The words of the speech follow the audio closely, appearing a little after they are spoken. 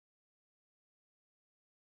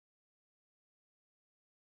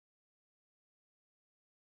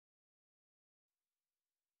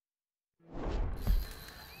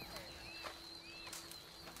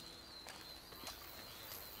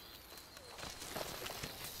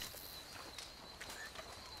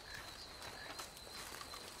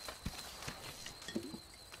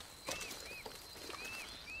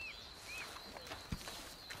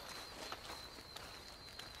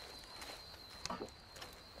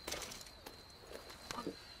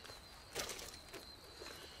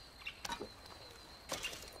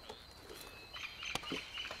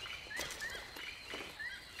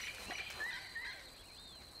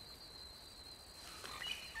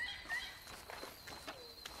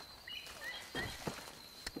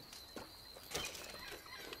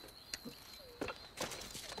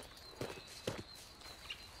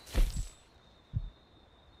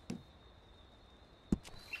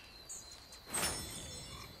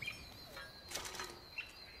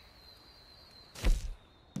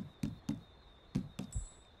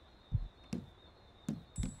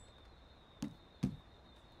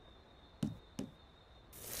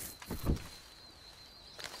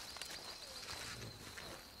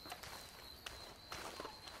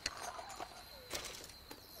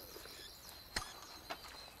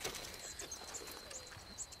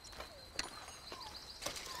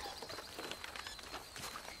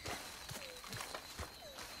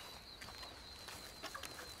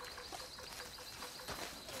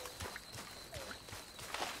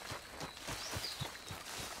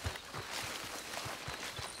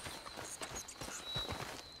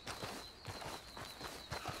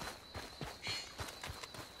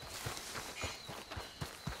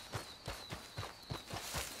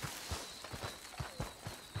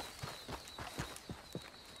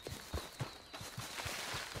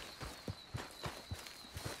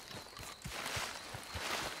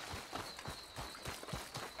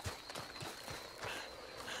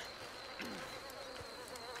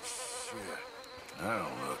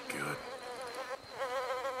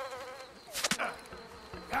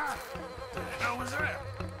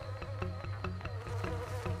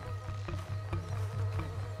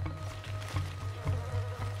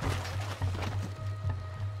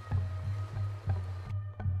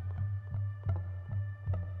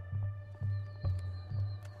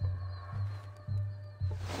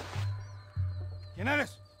¿Quién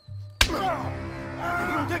eres?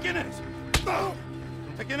 ¿Usted quién eres?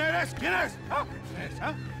 ¿Usted quién eres? ¿Quién eres? ¿Ah? ¿Quién eres?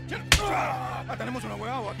 ¿Ah? ¿Quién? Ah, tenemos un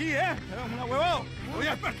ahuevado aquí, ¿eh? Tenemos un ahuevado. Voy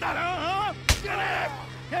a despertar, ¿ah? ¿Quién eres?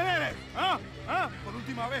 ¿Quién eres? ¿Ah? ¿Ah? Por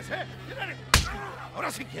última vez, ¿eh? ¿Quién eres?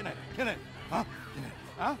 Ahora sí, ¿quién eres? ¿Quién eres? ¿Ah? ¿Quién eres?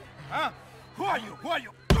 ¿Ah? ¿Ah? Who are you? Who are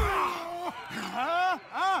you?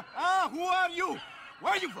 Who are you?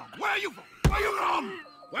 Where are you from? Where are you from? Where are you from?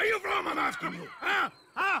 Where are you from, I'm asking you?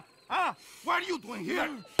 What are you doing here?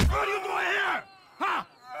 What are you doing here? Huh?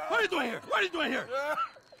 What are you doing here? What are you doing here?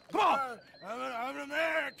 Come on! I'm an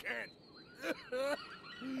American.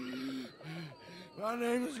 My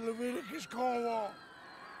name is Leviticus Cornwall.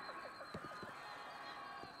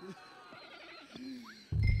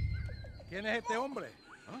 ¿Quién es este hombre?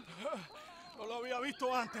 ¿Ah? No lo había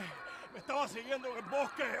visto antes. Me estaba siguiendo en el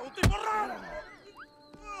bosque. ¡Un tipo raro!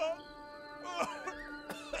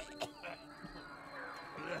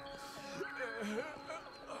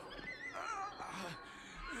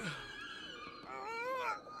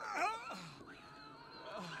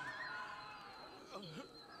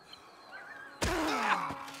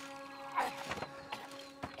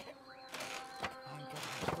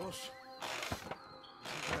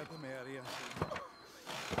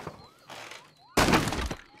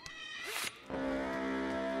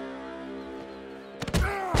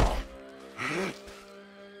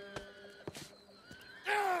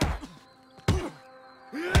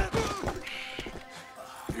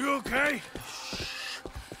 You okay?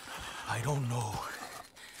 I don't know.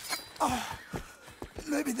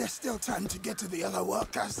 Maybe there's still time to get to the other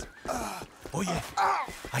workers. Oye,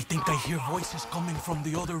 I think I hear voices coming from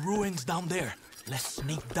the other ruins down there. Let's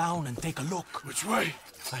sneak down and take a look. Which way?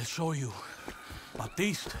 I'll show you.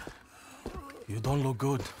 Baptiste, you don't look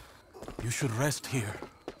good. You should rest here.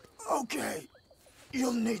 Okay.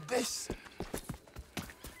 You'll need this.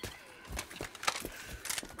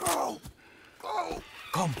 Go! Go!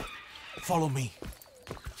 Come, follow me.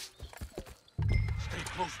 Stay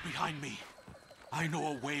close behind me. I know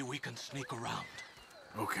a way we can sneak around.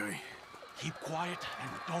 Okay. Keep quiet and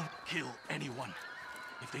don't kill anyone.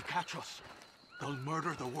 If they catch us, they'll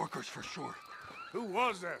murder the workers for sure. Who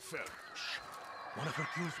was that fella? Shh. One of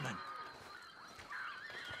Hercule's men.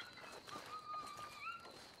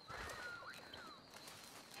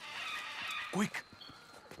 Quick!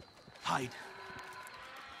 Hide.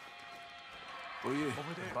 Oye,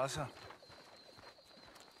 ¿qué pasa?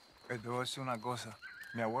 Te voy a decir una cosa.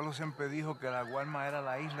 Mi abuelo siempre dijo que la Guarma era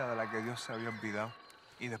la isla de la que Dios se había olvidado.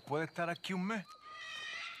 Y después de estar aquí un mes,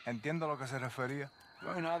 entiendo a lo que se refería.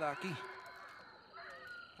 No hay nada aquí.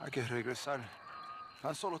 Hay que regresar.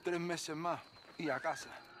 Tan solo 3 meses más y a casa.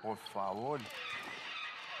 Por favor.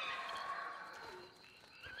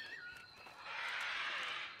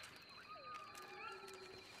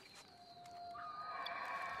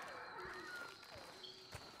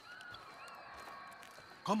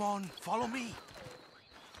 Come on, follow me.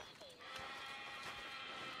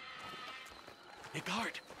 Hey,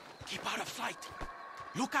 guard, keep out of sight.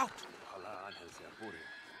 Look out.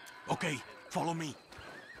 Okay, follow me.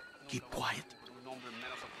 Keep quiet. Un nombre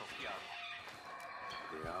menos apropiado.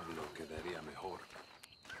 Diablo quedaría mejor.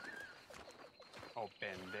 Oh,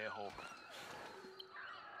 pendejo.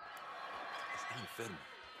 Está enfermo.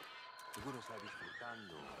 Seguro está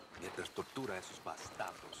disfrutando mientras tortura a esos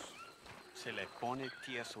bastardos. Se le pone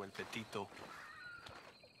tieso el petito.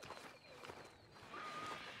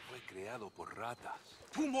 Fue creado por ratas.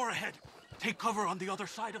 2 more ahead. Take cover on the other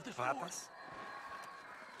side of this door. ¿Ratas?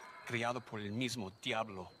 Criado por el mismo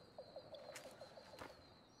diablo.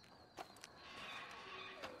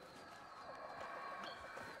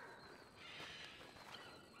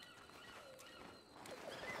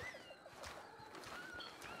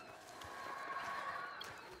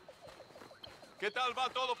 ¿Qué tal va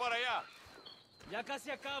todo para allá? Ya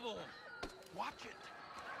casi acabo. Watch it.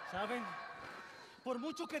 ¿Saben? Por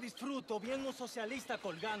mucho que disfruto viendo un socialista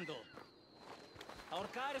colgando,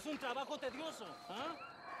 ahorcar es un trabajo tedioso, ¿ah?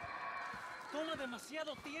 Toma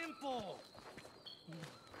demasiado tiempo.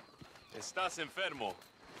 Estás enfermo.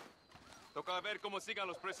 Toca ver cómo sigan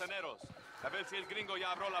los prisioneros. A ver si el gringo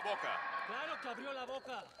ya abrió la boca. Claro que abrió la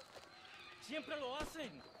boca. Siempre lo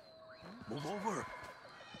hacen. Move over.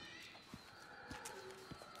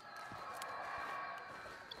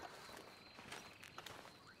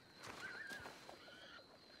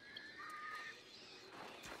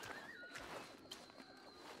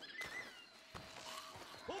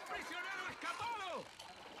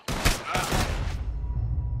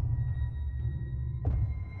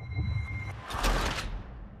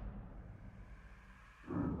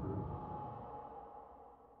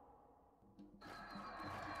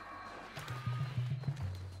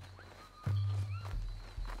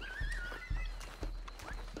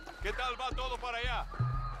 ¿Qué tal va todo para allá?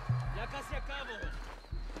 Ya casi acabo.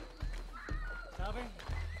 ¿Saben?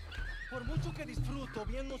 Por mucho que disfruto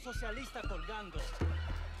viendo un socialista colgando,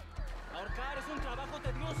 ahorcar es un trabajo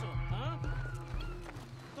tedioso, ¿ah?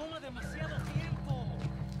 Toma demasiado tiempo.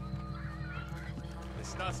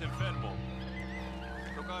 Estás enfermo.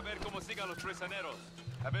 Toca ver cómo sigan los prisioneros.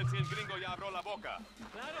 A ver si el gringo ya abrió la boca.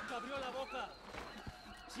 Claro que abrió la boca.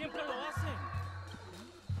 Siempre lo hacen.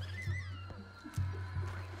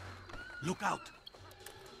 Look out!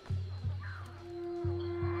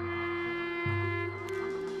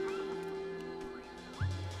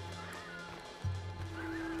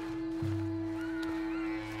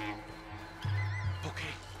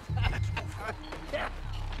 Okay, let's move.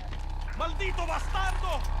 ¡Maldito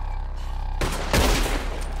bastardo!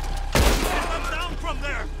 Get them down from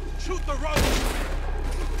there! Shoot the road!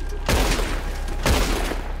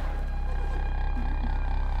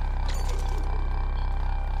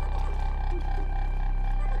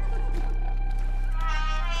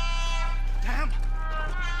 Damn!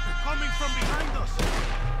 They're coming from behind us!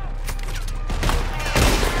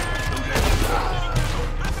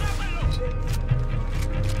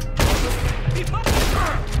 Keep up!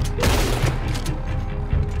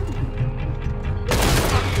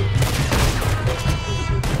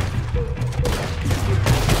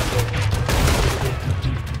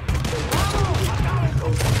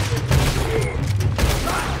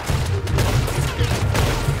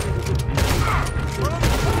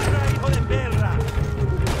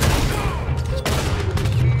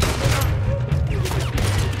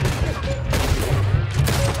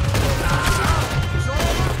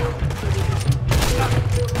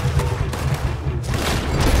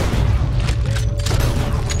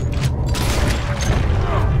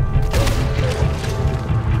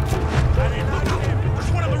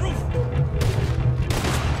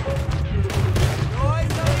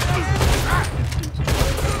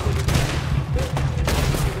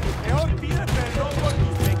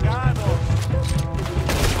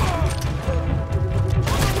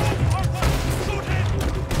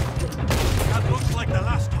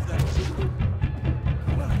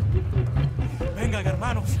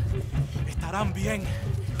 Bien.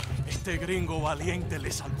 Este gringo valiente le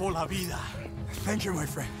salvó la vida. Thank you, my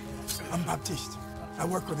friend. I'm Baptiste. I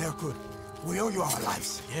work with RDR2. We owe you our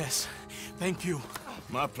lives. Yes, thank you.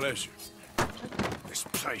 My pleasure. This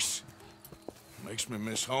place makes me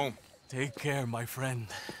miss home. Take care, my friend.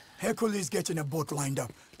 Hercule is getting a boat lined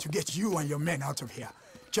up to get you and your men out of here.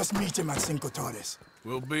 Just meet him at Cinco Torres.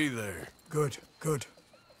 We'll be there. Good, good.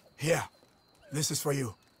 Here, this is for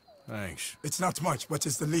you. Thanks. It's not much, but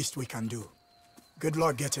it's the least we can do. Good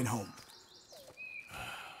luck getting home.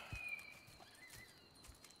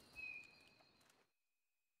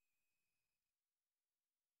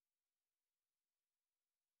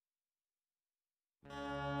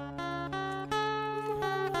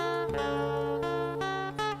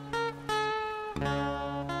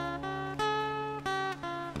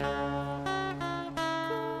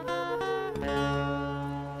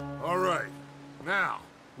 All right. Now,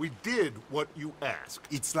 we did what you asked.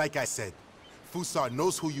 It's like I said. Fusar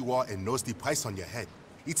knows who you are and knows the price on your head.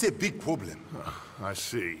 It's a big problem. I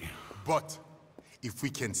see. But if we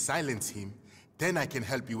can silence him, then I can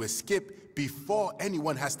help you escape before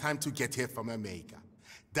anyone has time to get here from America.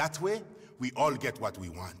 That way, we all get what we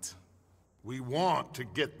want. We want to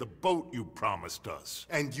get the boat you promised us.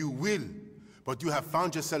 And you will. But you have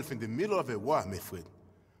found yourself in the middle of a war, my friend.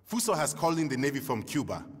 Fusar has called in the Navy from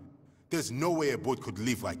Cuba. There's no way a boat could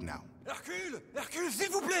leave right now. Hercule! Hercule, s'il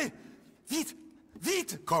vous plaît! Vite!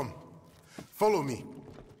 Vite! Come. Follow me.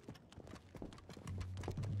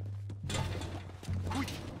 Quick!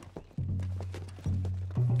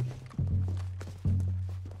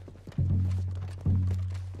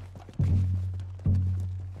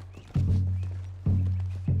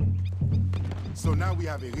 So now we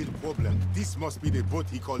have a real problem. This must be the boat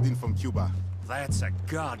he called in from Cuba. That's a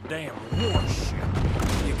goddamn warship.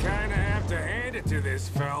 You kinda have to hand it to this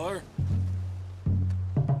feller.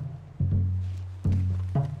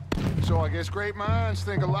 So I guess great minds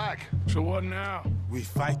think alike. So what now? We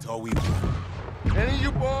fight or we run. Any of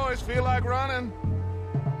you boys feel like running?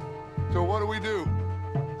 So what do?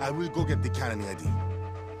 I will go get the cannon ready.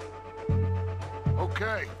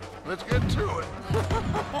 Okay, let's get to it.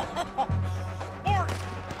 Mort!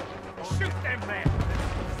 Shoot them men!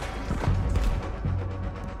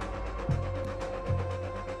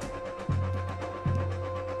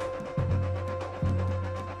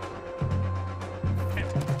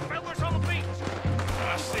 Fellas on the beach!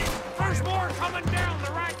 I see. There's more coming down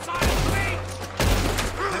the right side of the beach!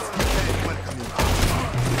 Let's keep that welcoming.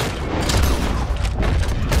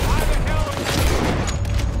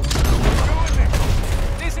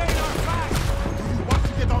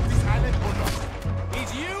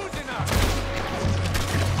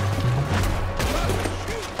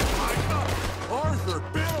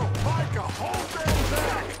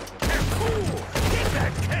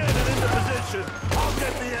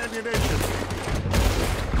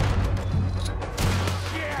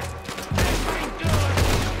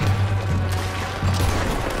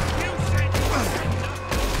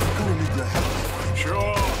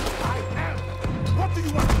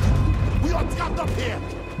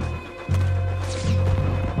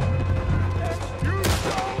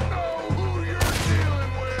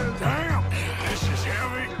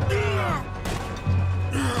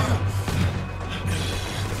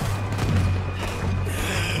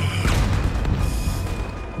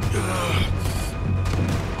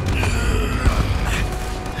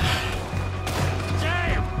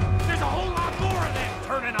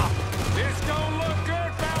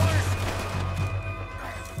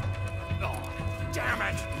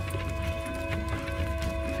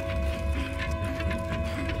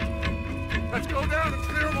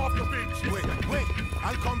 Wait,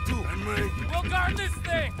 I'll come too. And me. We'll guard this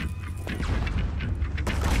thing!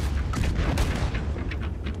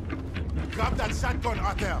 Grab that shotgun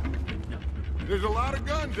out there. There's a lot of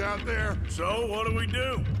guns out there. So, what do we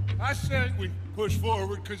do? I said we push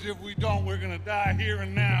forward, because if we don't, we're gonna die here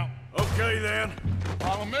and now. Okay, then.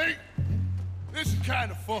 Follow me? This is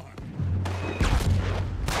kind of fun.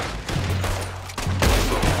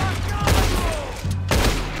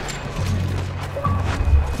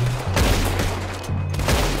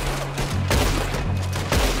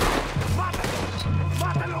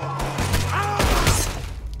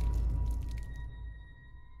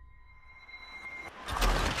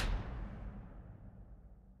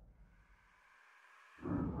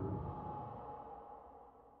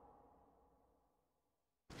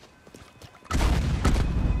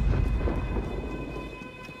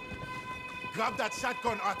 Grab that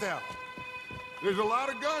shotgun out there. There's a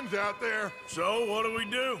lot of guns out there. So, what do we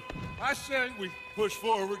do? I said we push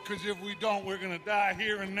forward, because if we don't, we're gonna die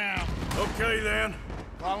here and now. Okay, then.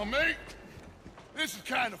 Follow me? This is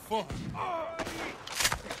kind of fun.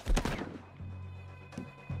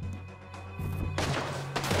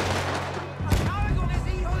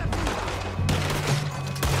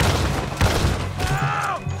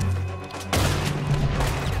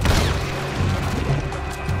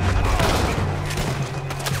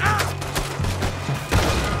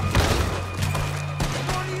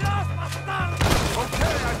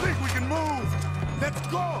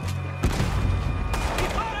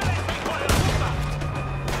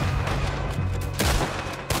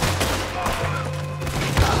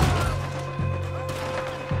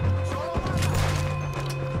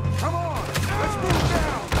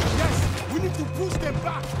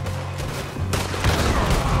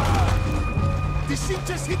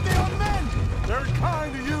 Just hit their own men! They're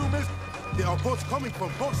kind to you, miss. They are both coming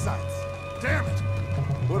from both sides. Damn it!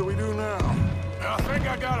 What do we do now? I think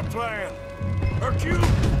I got a plan. Hercule,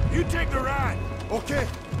 you take the right. Okay.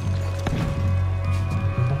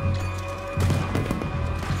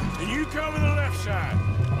 And you cover the left side.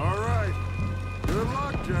 All right. Good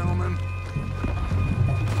luck, gentlemen.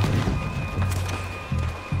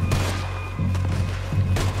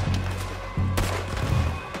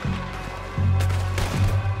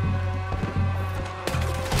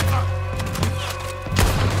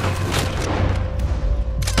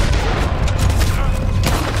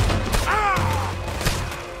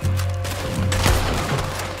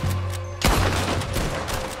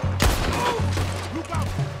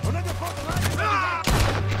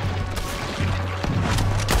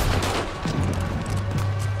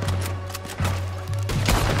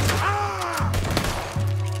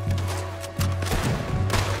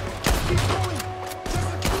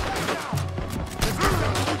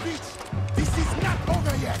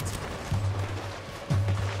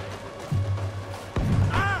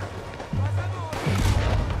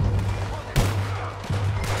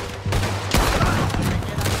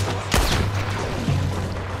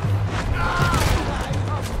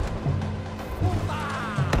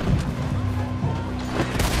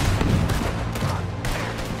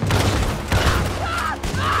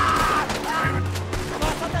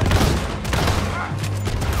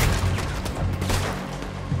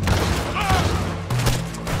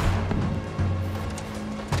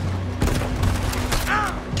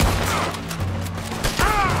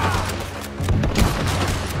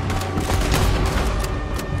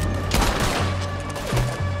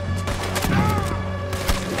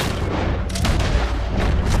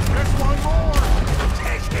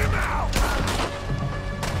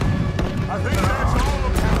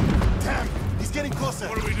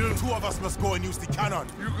 Must go and use the cannon.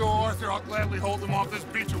 You go, Arthur. I'll gladly hold them off this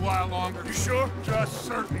beach a while longer. You sure? Just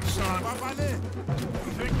certain, son.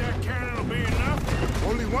 You think that cannon will be enough?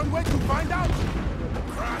 Only one way to find out.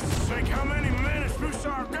 Christ's sake, how many men has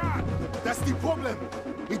Broussard got? That's the problem.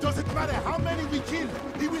 It doesn't matter how many we kill.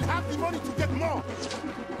 He will have the money to get more.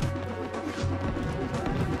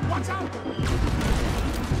 Watch out!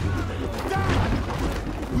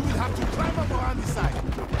 Dad! We will have to climb up around the side.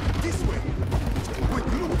 This way. Quick,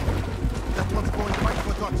 look! That one's going right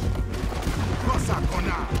for Dutch. Rosa,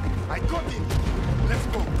 Connor! I got him! Let's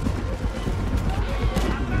go!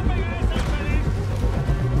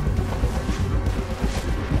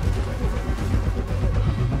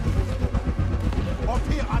 Up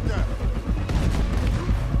here, Arthur!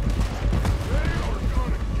 They are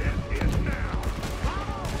gonna get in now!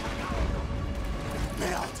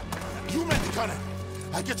 Merde! You man the cannon!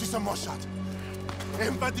 I'll get you some more shot.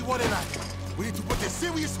 Everybody, what an eye! We need to put a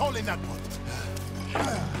serious hole in that boat.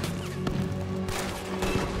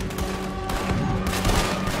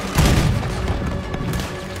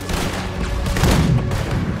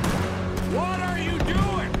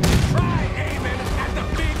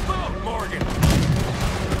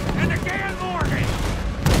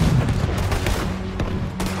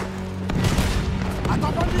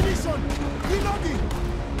 position! Reloading!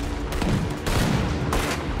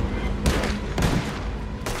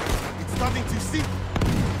 It's starting to sink.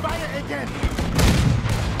 Fire again!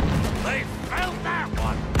 They found that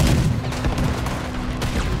one!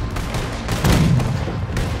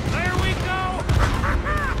 There we go!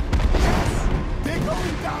 Yes! They're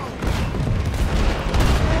going down!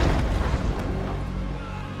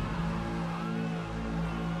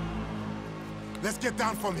 Let's get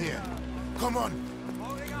down from here. Come on.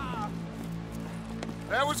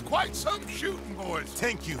 That was quite some shooting, boys.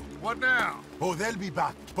 Thank you. What now? Oh, they'll be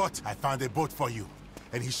back. But I found a boat for you.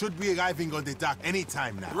 And he should be arriving on the dock any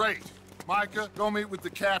time now. Great. Micah, go meet with the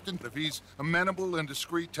captain. If he's amenable and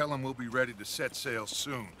discreet, tell him we'll be ready to set sail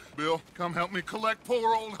soon. Bill, come help me collect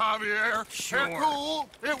poor old Javier. Sure. Cool.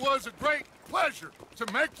 It was a great pleasure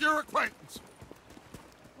to make your acquaintance.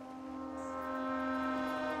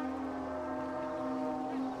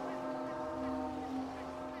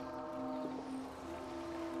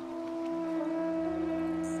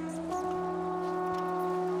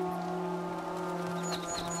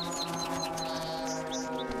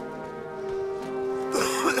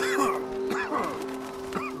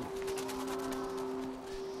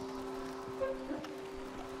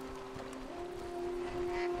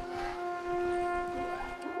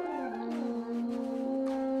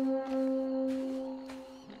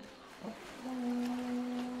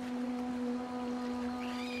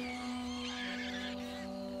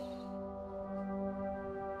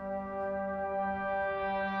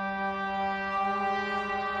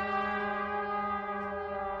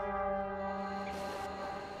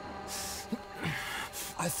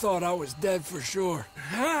 I thought I was dead for sure.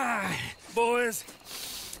 Boys,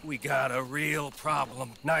 we got a real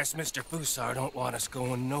problem. Nice Mr. Fusar don't want us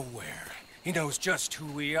going nowhere. He knows just who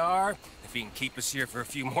we are. If he can keep us here for a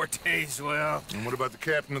few more days, well... And what about the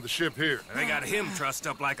captain of the ship here? They got him trussed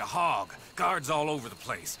up like a hog. Guards all over the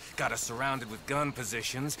place. Got us surrounded with gun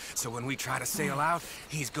positions, so when we try to sail out,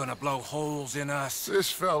 he's gonna blow holes in us. This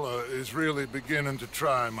fella is really beginning to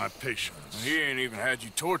try my patience. He ain't even had you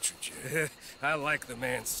tortured yet. I like the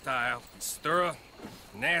man's style. He's thorough,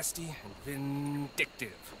 nasty, and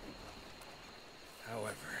vindictive.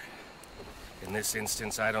 However, in this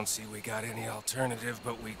instance, I don't see we got any alternative,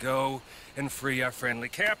 but we go and free our friendly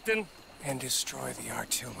captain and destroy the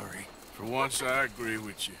artillery. For once, I agree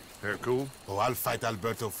with you. They're cool? Oh, I'll fight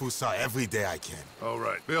Alberto Fusa every day I can. All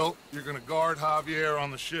right. Bill, you're gonna guard Javier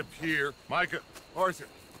on the ship here. Micah, Arthur,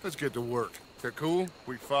 let's get to work. They're cool?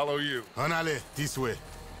 We follow you. Anale, this way.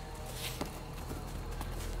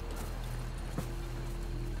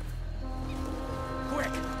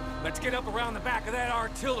 Quick! Let's get up around the back of that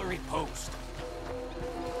artillery post.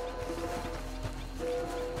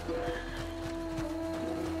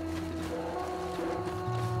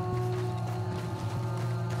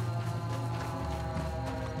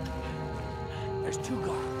 There's 2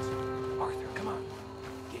 guards. Arthur, come on.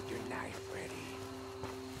 Get your knife ready.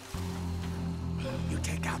 You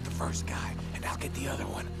take out the first guy, and I'll get the other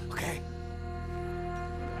one, okay?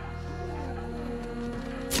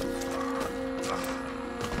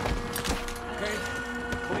 Okay,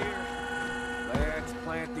 clear. Let's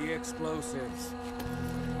plant the explosives.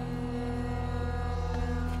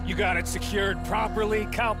 You got it secured properly,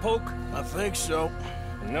 cowpoke? I think so.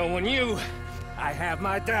 Knowing you, I have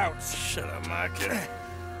my doubts. Shut up, Micah.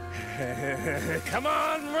 Come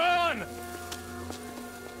on, run!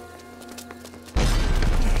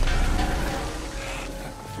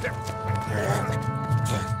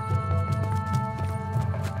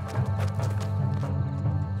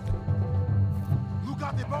 Look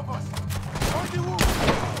out above us! On the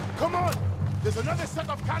roof! Come on! There's another set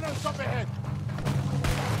of cannons up ahead!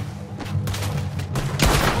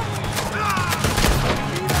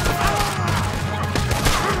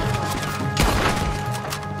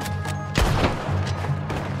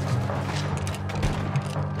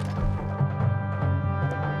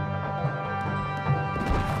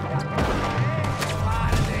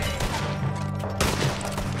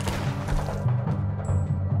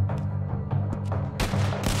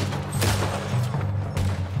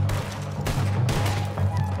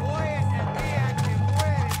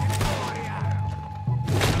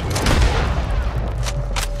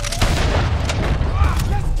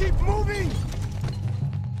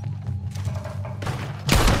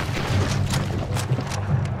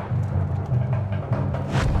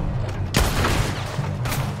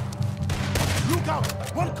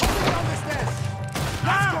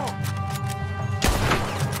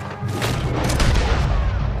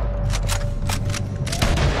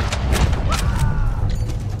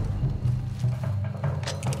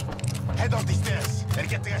 Head on the stairs and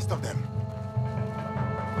get the rest of them.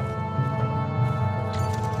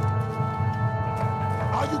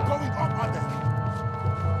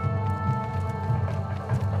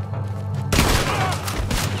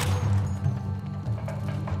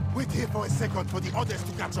 Wait here for a second for the others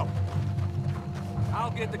to catch up.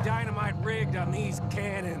 I'll get the dynamite rigged on these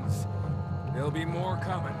cannons. There'll be more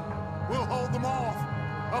coming. We'll hold them off.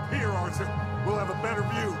 Up here, Arthur. We'll have a better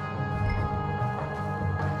view.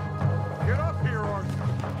 Get up here, Arthur.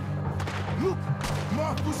 Look!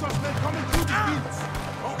 More Kusosmen coming through the fields.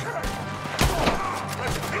 Okay.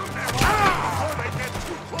 Let's take them off before they get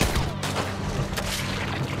too close.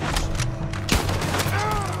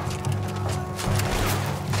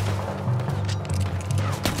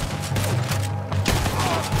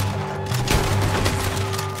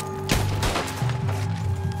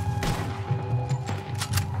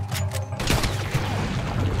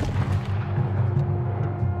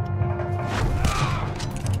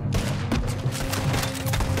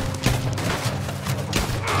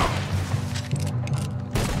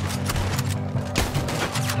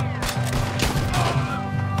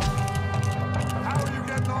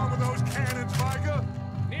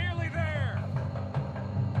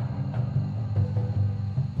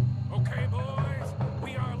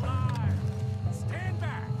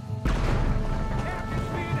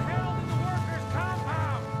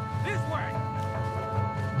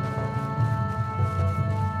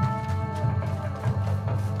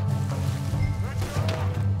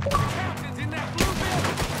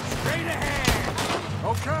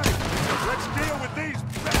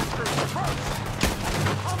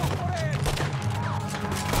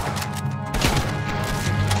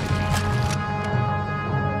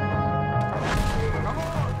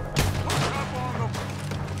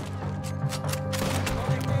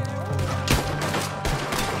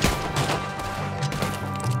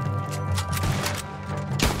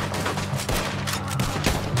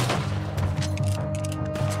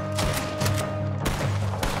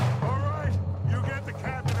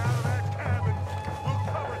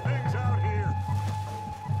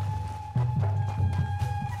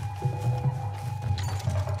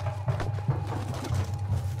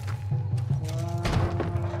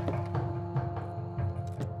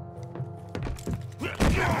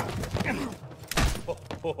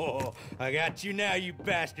 Oh, I got you now, you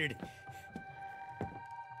bastard.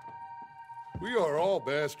 We are all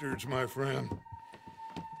bastards, my friend.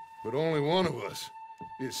 But only one of us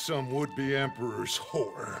is some would-be emperor's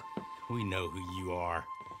whore. We know who you are.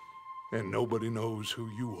 And nobody knows who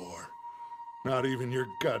you are. Not even your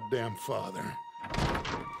goddamn father.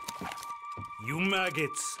 You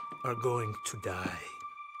maggots are going to die.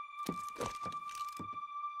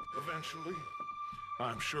 Eventually,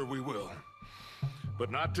 I'm sure we will. But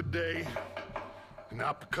not today, and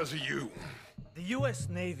not because of you. The U.S.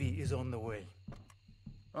 Navy is on the way.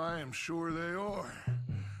 I am sure they are.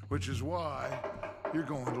 Which is why you're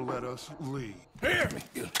going to let us leave. Here!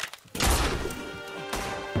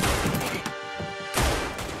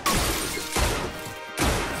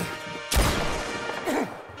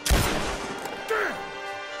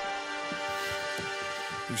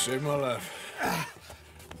 You saved my life.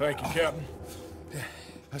 Thank you, Captain.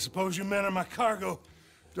 I suppose you men are my cargo.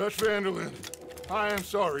 Dutch Vanderlyn, I am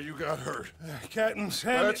sorry you got hurt. Captain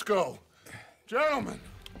Sam. Let's go. Gentlemen.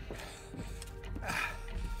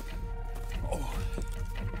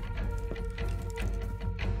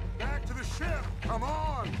 Back to the ship. Come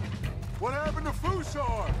on. What happened to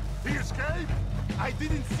Fusar? He escaped? I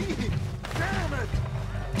didn't see him. Damn it!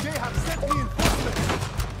 They have sent reinforcements.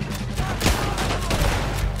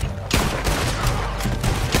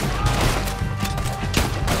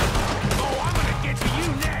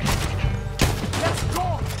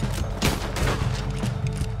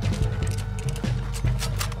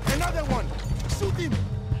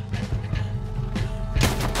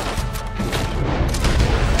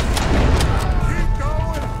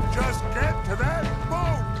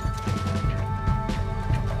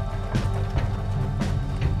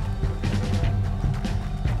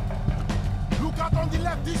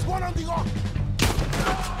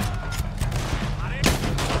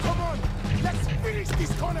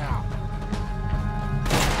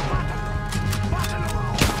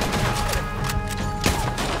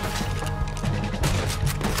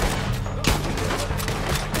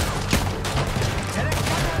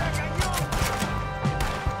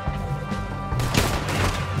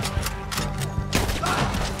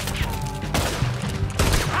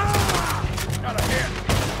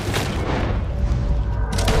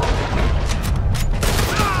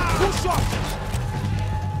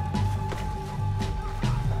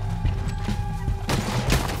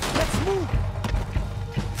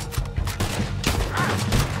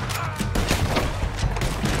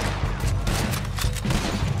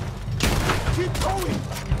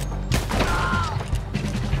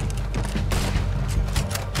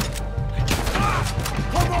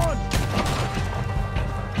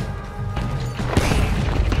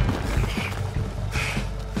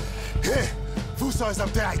 towers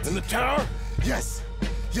up there, I think. In the tower? Yes.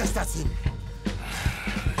 Yes, that's him.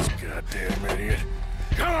 This goddamn idiot.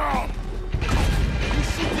 Come on! You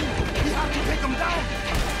shoot him. We have to take him down.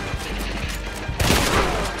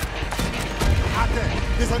 Out there.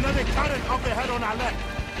 There's another cannon up ahead on our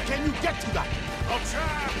left. Can you get to that? I'll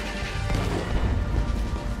try.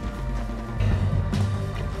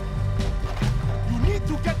 You need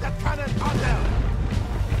to get that cannon out there.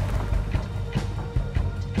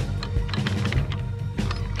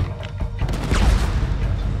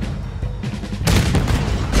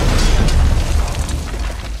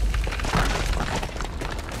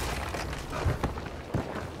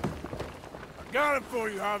 Got it for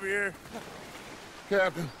you, Javier.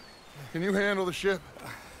 Captain, can you handle the ship?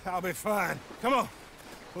 I'll be fine. Come on.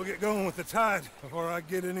 We'll get going with the tide before I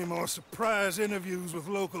get any more surprise interviews with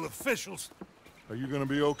local officials. Are you gonna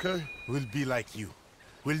be okay? We'll be like you.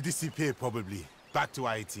 We'll disappear probably. Back to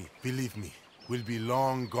Haiti. Believe me, we'll be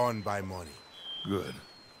long gone by morning. Good.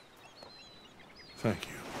 Thank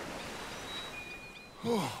you.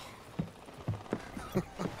 Oh.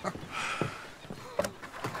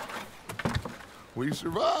 We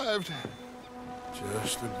survived.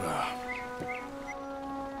 Just about.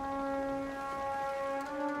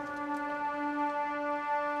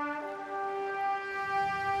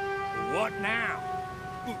 What now?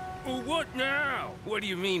 What now? What do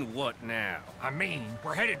you mean, what now? I mean,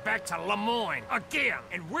 we're headed back to Lemoyne again,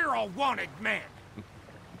 and we're all wanted men.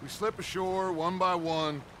 We slip ashore one by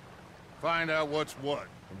one, find out what's what.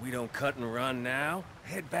 We don't cut and run now?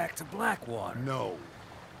 Head back to Blackwater. No.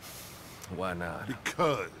 Why not?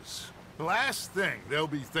 Because the last thing they'll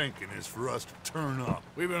be thinking is for us to turn up.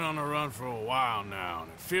 We've been on the run for a while now,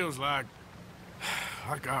 and it feels like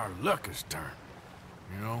our luck has turned.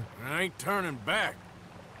 You know, and I ain't turning back.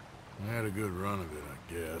 I had a good run of it,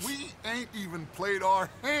 I guess. We ain't even played our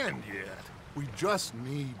hand yet. We just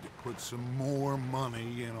need to put some more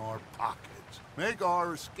money in our pockets. Make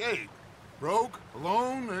our escape. Broke,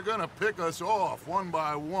 alone, they're gonna pick us off one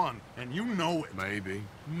by one. And you know it. Maybe.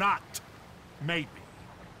 Not maybe.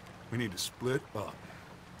 We need to split up.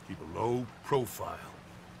 Keep a low profile.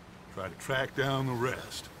 Try to track down the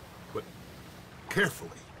rest. But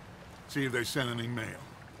carefully. See if they send any mail.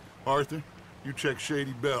 Arthur, you check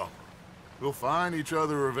Shady Bell. We'll find each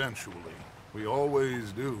other eventually. We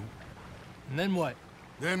always do. And then what?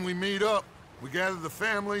 Then we meet up. We gather the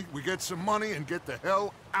family, we get some money, and get the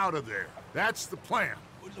hell out of there. That's the plan.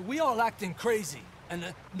 We all acting crazy.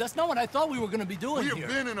 And that's not what I thought we were gonna be doing We here. have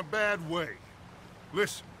been in a bad way.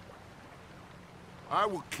 Listen. I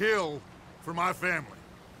will kill for my family.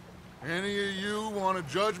 Any of you want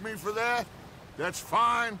to judge me for that? That's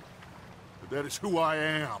fine. But that is who I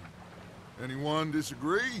am. Anyone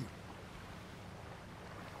disagree?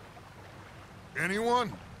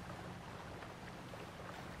 Anyone?